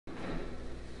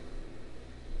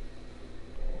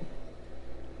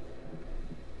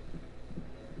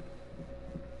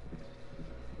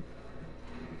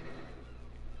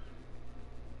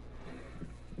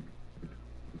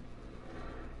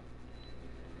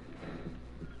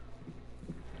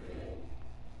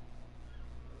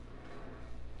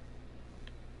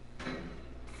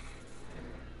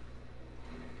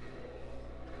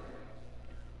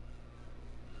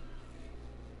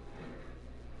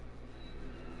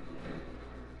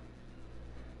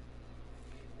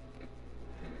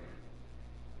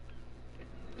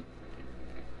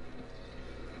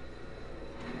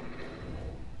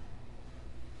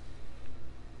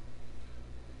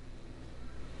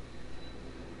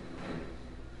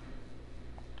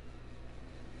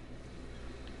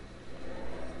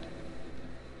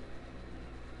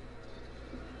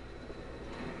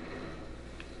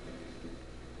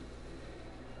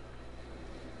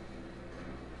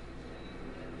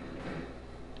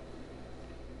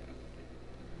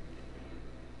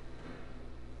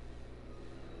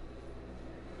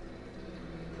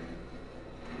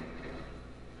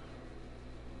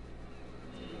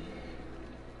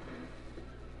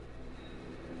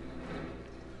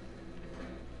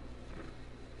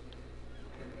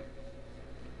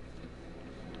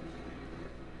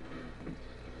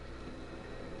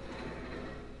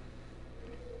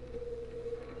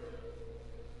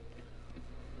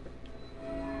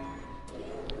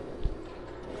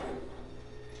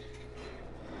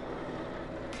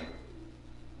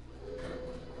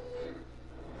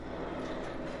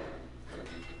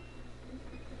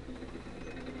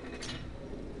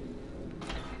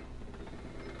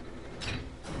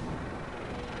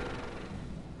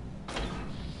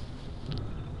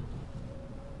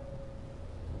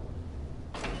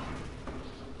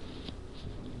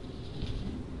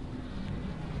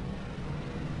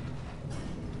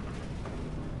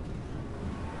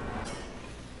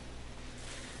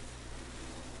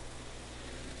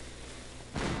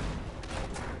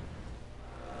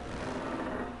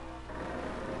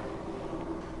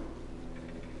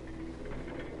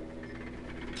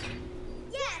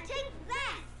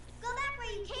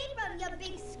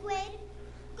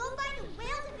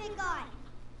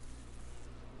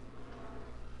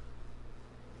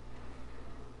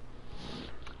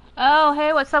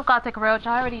what's up, Gothic Roach?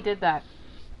 I already did that.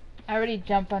 I already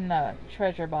jumped on the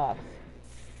treasure box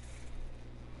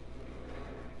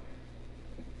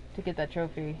to get that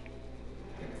trophy.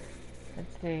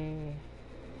 Let's see.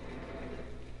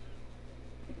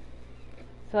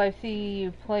 So I see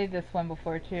you played this one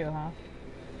before too, huh?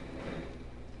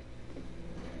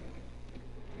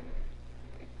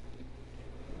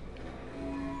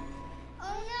 Oh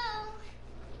no!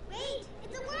 Wait,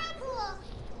 it's a whirlpool!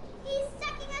 He's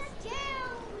sucking us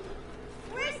down!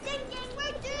 We're sinking!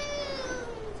 We're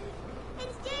doomed!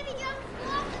 It's Davy Jones'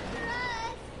 fault for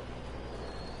us!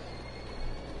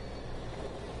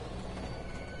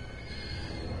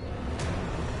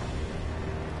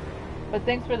 But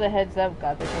thanks for the heads up,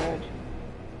 Gothic Roach.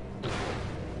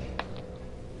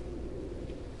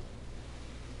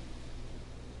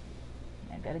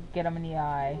 I gotta get him in the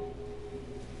eye.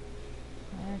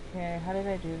 Okay, how did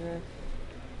I do this?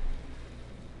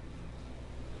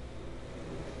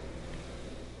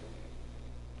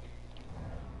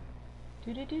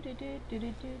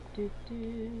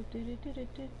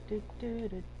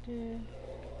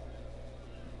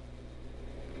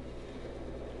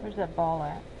 Where's that ball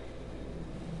at?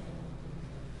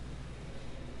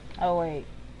 Oh wait.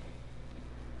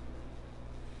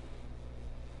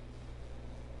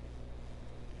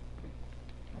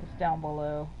 It's down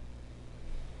below.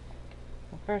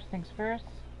 So first things first,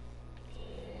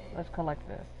 let's collect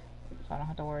this, so I don't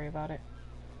have to worry about it.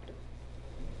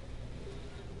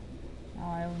 Oh,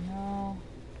 I don't know.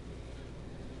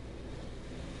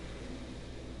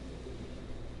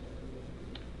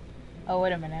 Oh,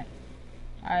 wait a minute.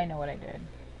 I know what I did.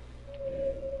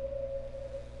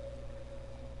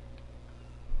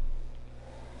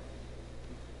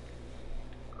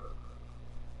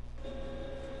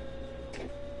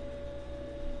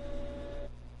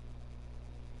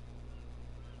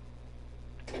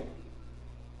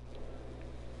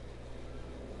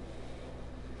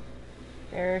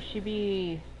 There should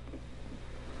be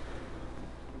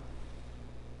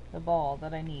the ball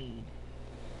that I need.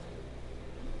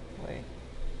 Wait.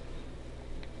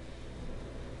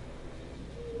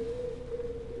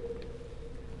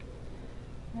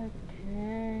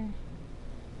 Okay.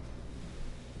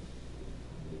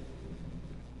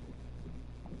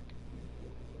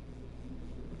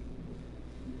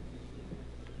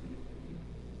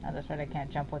 Oh, that's right, I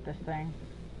can't jump with this thing.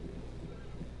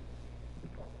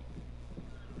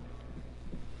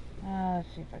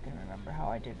 Let's see if I can remember how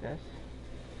I did this.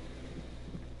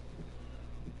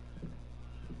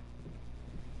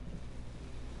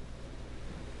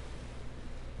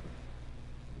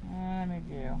 Let me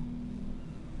view. Let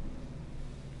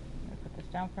me put this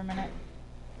down for a minute.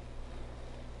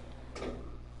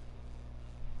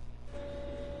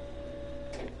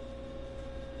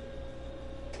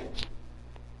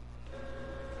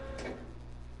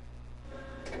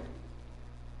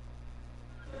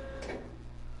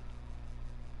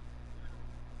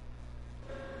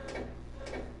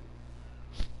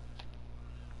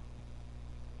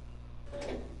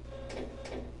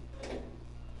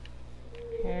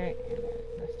 Okay,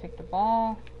 let's take the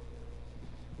ball.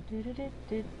 Do do do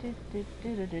do do do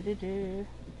do do do do.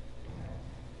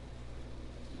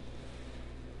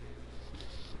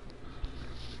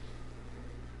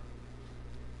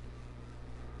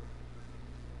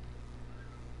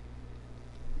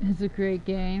 It's a great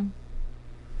game.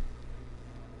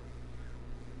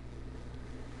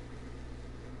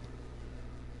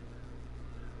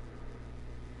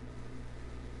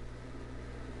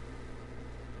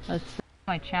 Let's see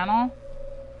my channel.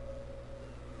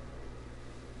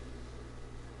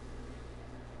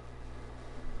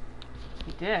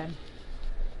 He did.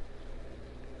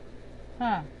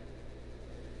 Huh.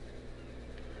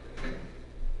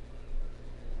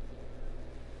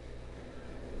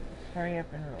 Let's hurry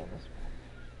up and roll this one.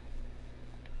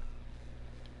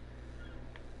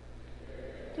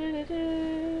 Do do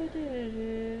do do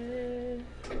do.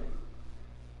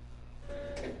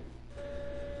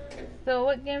 So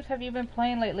what games have you been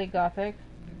playing lately, Gothic?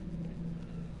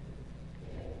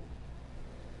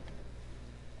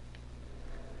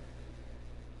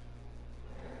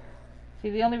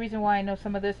 See, the only reason why I know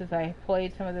some of this is I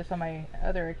played some of this on my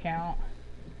other account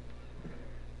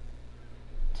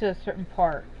to a certain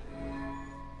part.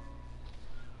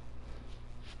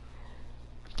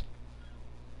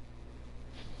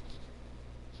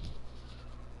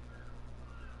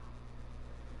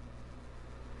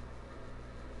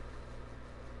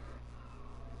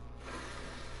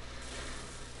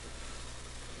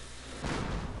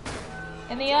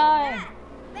 In the eye!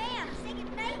 Bam! Say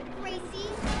goodnight, Gracie!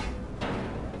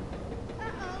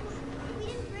 Uh-oh. We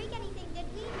didn't break anything, did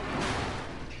we?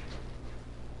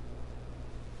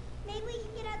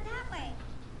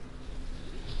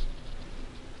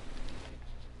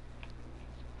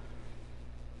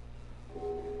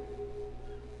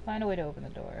 find a way to open the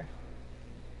door.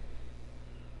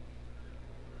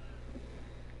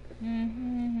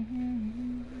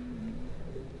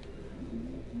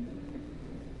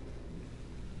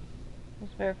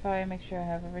 Just verify and make sure I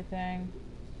have everything.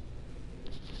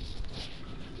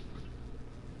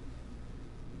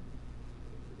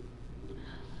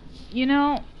 You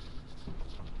know,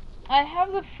 I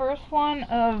have the first one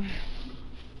of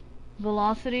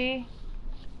Velocity.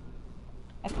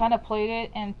 I kind of played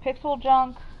it, and Pixel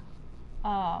Junk.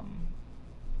 I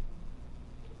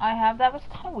have that. Was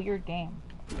kind of a weird game.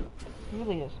 It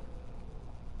really is.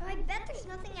 Oh, I bet there's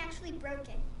nothing actually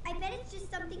broken. I bet it's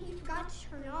just something you forgot to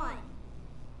turn on.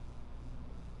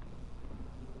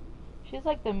 She's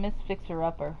like the Miss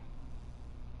Fixer-Upper.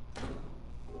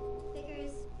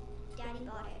 Figures, Daddy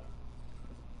got it.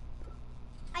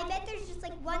 I bet there's just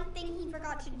like one thing he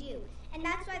forgot to do, and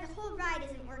that's why the whole ride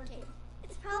isn't working.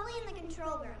 It's probably in the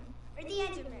control room, or the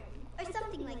engine room, or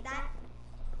something like that.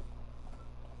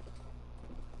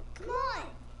 Come on!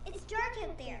 It's dark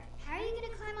out there. How are you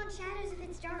gonna climb on shadows if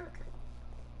it's dark?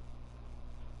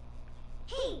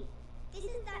 Hey! This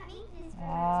is that maintenance room.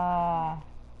 Ah,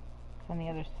 it's on the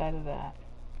other side of that.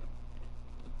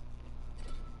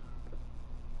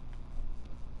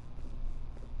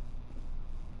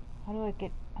 How do I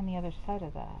get on the other side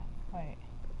of that? Wait.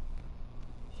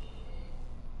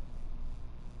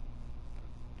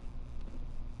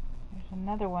 There's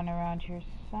another one around here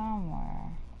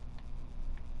somewhere.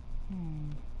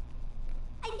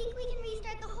 I think we can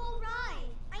restart the whole ride.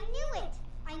 I knew it.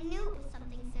 I knew it was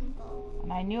something simple.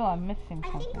 And I knew I'm missing I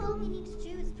something. think all we need to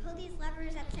do is pull these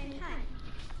levers at the same time.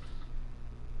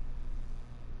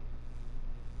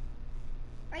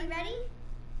 Are you ready?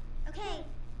 Okay,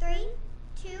 3,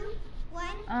 2,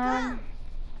 1, go!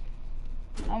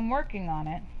 I'm working on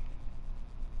it.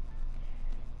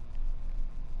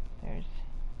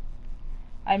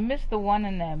 I missed the one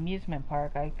in the amusement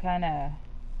park. I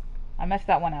messed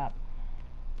that one up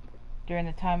during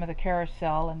the time of the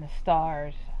carousel and the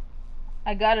stars.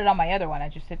 I got it on my other one. I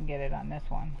just didn't get it on this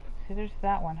one. See, there's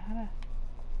that one. How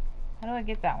do I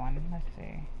get that one? Let's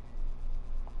see.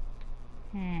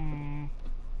 Can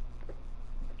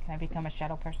I become a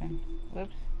shadow person?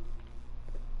 Whoops.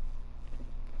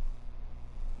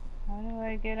 How do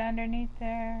I get underneath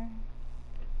there?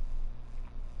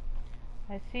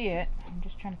 I see it. I'm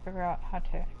just trying to figure out how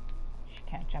to... She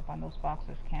can't jump on those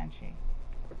boxes, can she?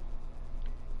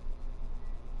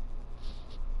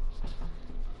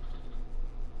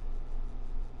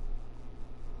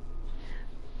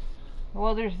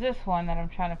 Well, there's this one that I'm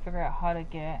trying to figure out how to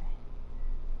get.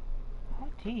 How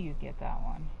do you get that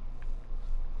one?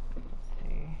 Let's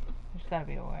see. There's gotta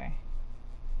be a way.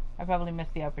 I probably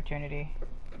missed the opportunity.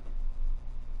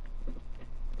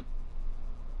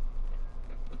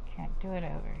 Can't do it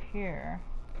over here.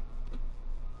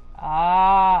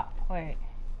 Ah, wait.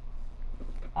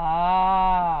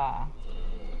 Ah.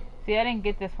 See, I didn't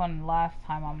get this one last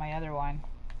time on my other one.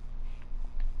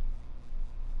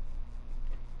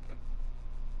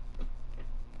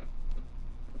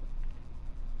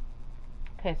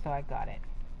 Okay, so I got it.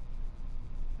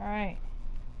 Alright.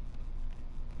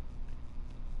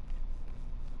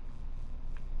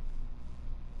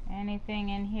 Anything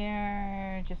in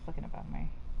here? Just looking above me.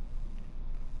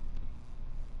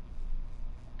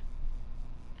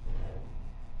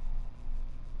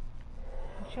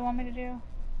 What do you want me to do?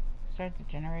 Start the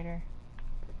generator?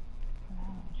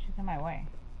 Oh, she's in my way.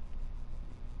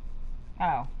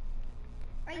 Oh.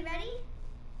 Are you ready?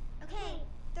 Okay,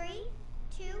 3,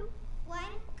 2, 1,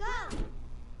 go!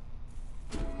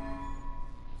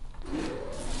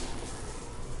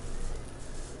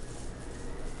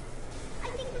 I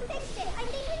think we fixed it! I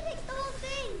think we fixed the whole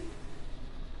thing!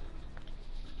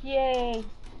 Yay!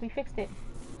 We fixed it.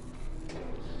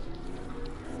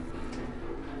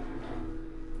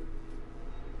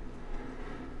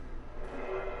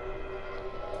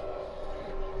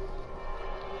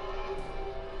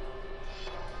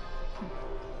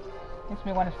 Makes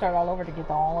me want to start all over to get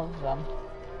all of them.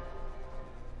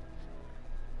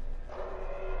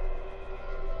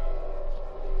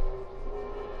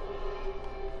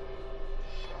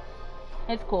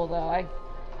 It's cool though. I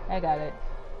got it.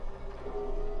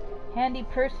 Handy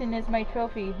person is my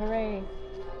trophy. Hooray!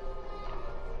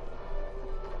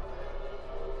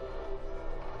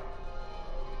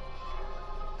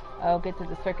 I'll get to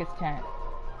the circus tent.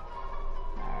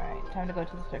 Alright, time to go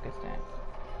to the circus tent.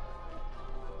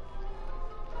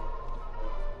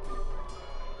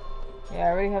 Yeah, I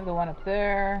already have the one up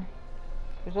there.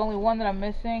 There's only one that I'm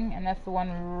missing, and that's the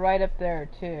one right up there,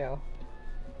 too.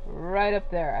 Right up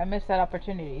there. I missed that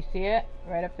opportunity. See it?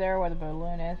 Right up there where the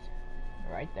balloon is.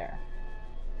 Right there.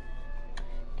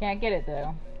 Can't get it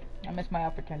though. I missed my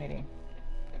opportunity.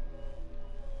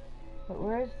 But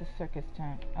where is the circus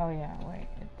tent? Oh yeah, wait.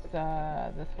 It's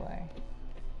this way.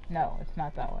 No, it's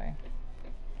not that way.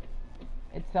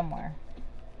 It's somewhere.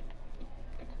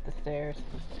 It's at the stairs.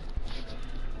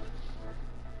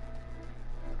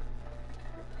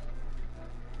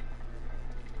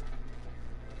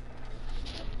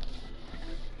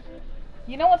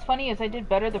 You know what's funny is I did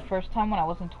better the first time when I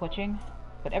wasn't twitching,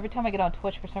 but every time I get on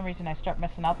Twitch for some reason I start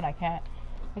messing up and I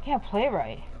can't play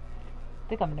right. I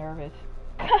think I'm nervous.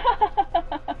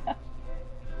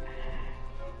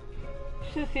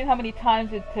 Should have seen how many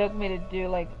times it took me to do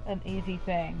like an easy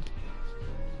thing.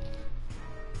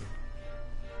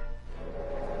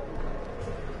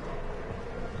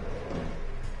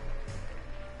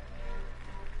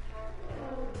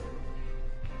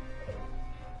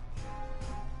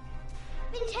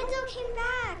 Vincenzo came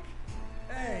back.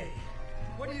 Hey,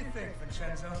 what do you think,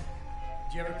 Vincenzo?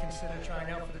 Did you ever consider trying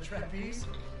out for the trapeze?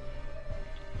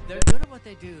 They're good at what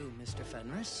they do, Mr.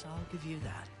 Fenris. I'll give you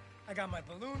that. I got my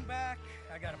balloon back,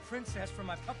 I got a princess from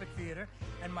my puppet theater,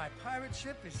 and my pirate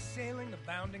ship is sailing the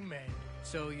bounding main.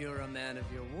 So you're a man of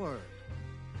your word.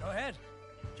 Go ahead,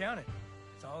 count it.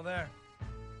 It's all there.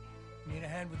 Need a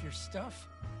hand with your stuff?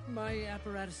 My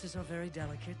apparatuses are very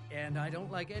delicate, and I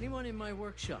don't like anyone in my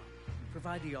workshop.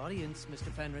 Provide the audience,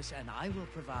 Mr. Fenris, and I will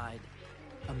provide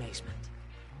amazement.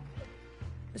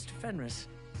 Mr. Fenris,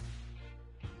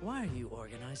 why are you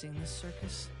organizing this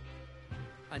circus?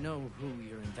 I know who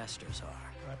your investors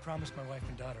are. I promised my wife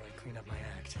and daughter I'd clean up my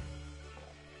act.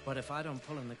 But if I don't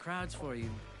pull in the crowds for you,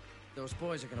 those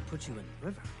boys are gonna put you in the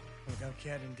river. Without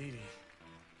Cat and Dee Dee,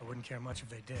 I wouldn't care much if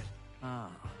they did. Ah.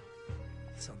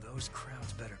 So those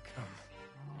crowds better come.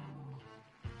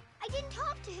 I didn't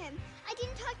talk to him. I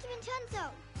didn't talk to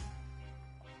Vincenzo.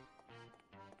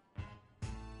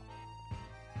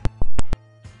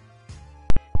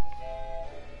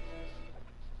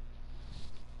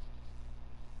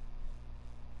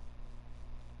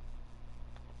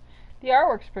 The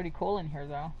artwork's pretty cool in here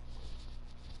though.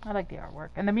 I like the artwork.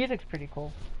 And the music's pretty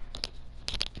cool.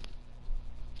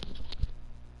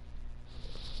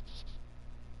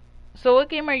 So what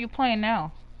game are you playing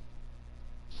now?